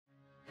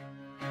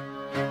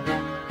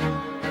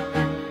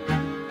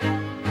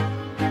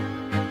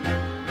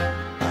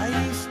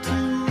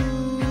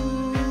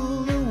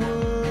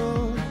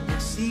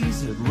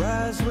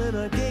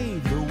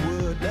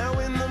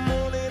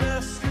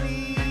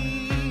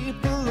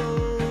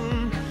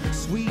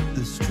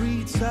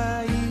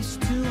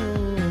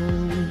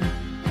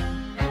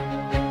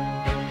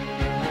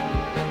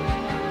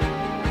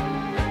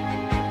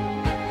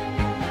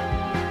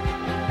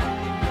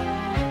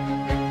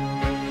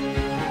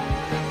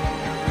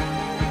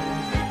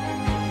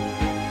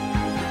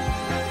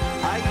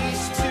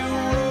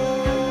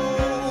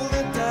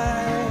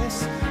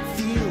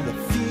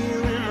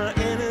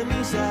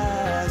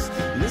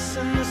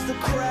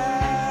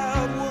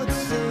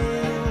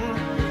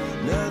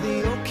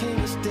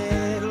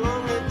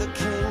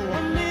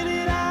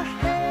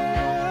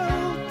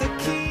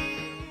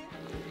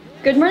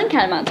Good morning,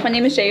 Catamounts. My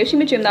name is Jayoshi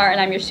Majumdar,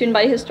 and I'm your student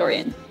body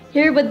historian.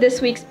 Here with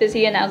this week's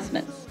busy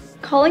announcements.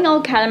 Calling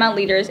all Catamount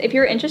leaders if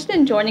you're interested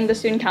in joining the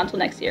student council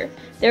next year.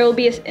 There will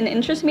be an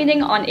interest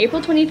meeting on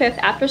April 25th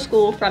after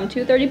school from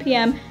 2:30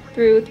 p.m.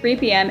 through 3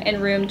 p.m. in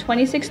room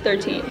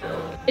 2613.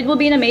 It will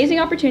be an amazing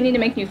opportunity to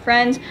make new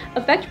friends,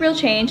 affect real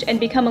change,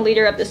 and become a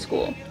leader of the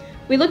school.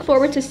 We look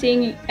forward to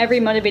seeing every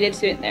motivated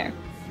student there.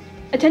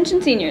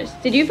 Attention seniors,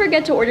 did you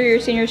forget to order your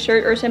senior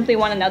shirt or simply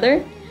want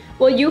another?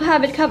 Well, you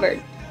have it covered.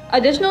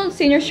 Additional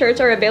senior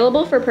shirts are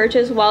available for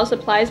purchase while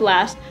supplies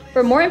last.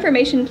 For more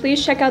information,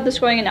 please check out the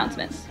scrolling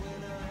announcements.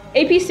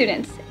 AP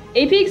students,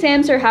 AP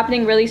exams are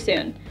happening really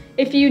soon.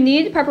 If you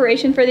need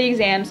preparation for the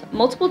exams,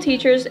 multiple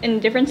teachers in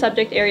different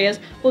subject areas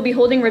will be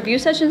holding review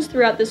sessions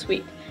throughout this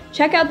week.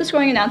 Check out the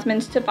scrolling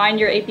announcements to find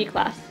your AP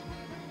class.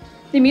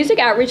 The Music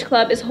Outreach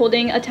Club is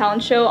holding a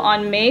talent show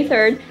on May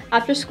 3rd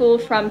after school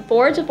from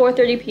 4 to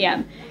 4:30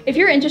 p.m. If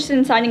you're interested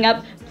in signing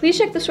up, please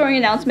check the scrolling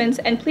announcements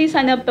and please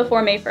sign up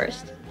before May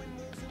 1st.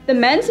 The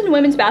men's and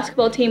women's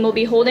basketball team will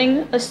be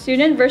holding a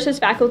student versus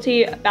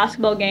faculty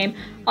basketball game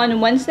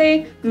on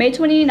Wednesday, May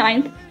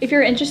 29th. If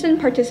you're interested in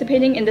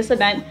participating in this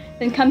event,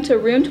 then come to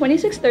room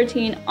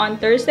 2613 on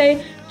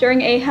Thursday during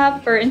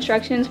AHAB for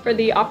instructions for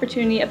the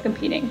opportunity of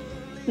competing.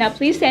 Now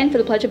please stand for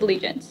the Pledge of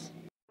Allegiance.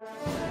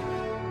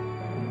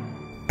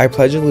 I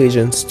pledge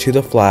allegiance to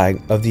the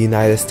flag of the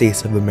United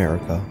States of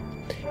America,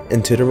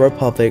 and to the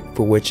republic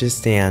for which it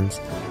stands,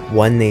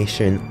 one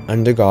nation,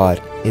 under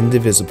God,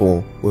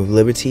 indivisible, with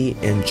liberty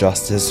and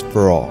justice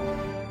for all.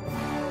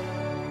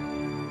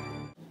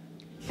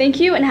 Thank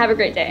you and have a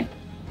great day.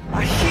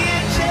 I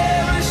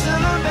hear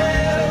Jerusalem bells.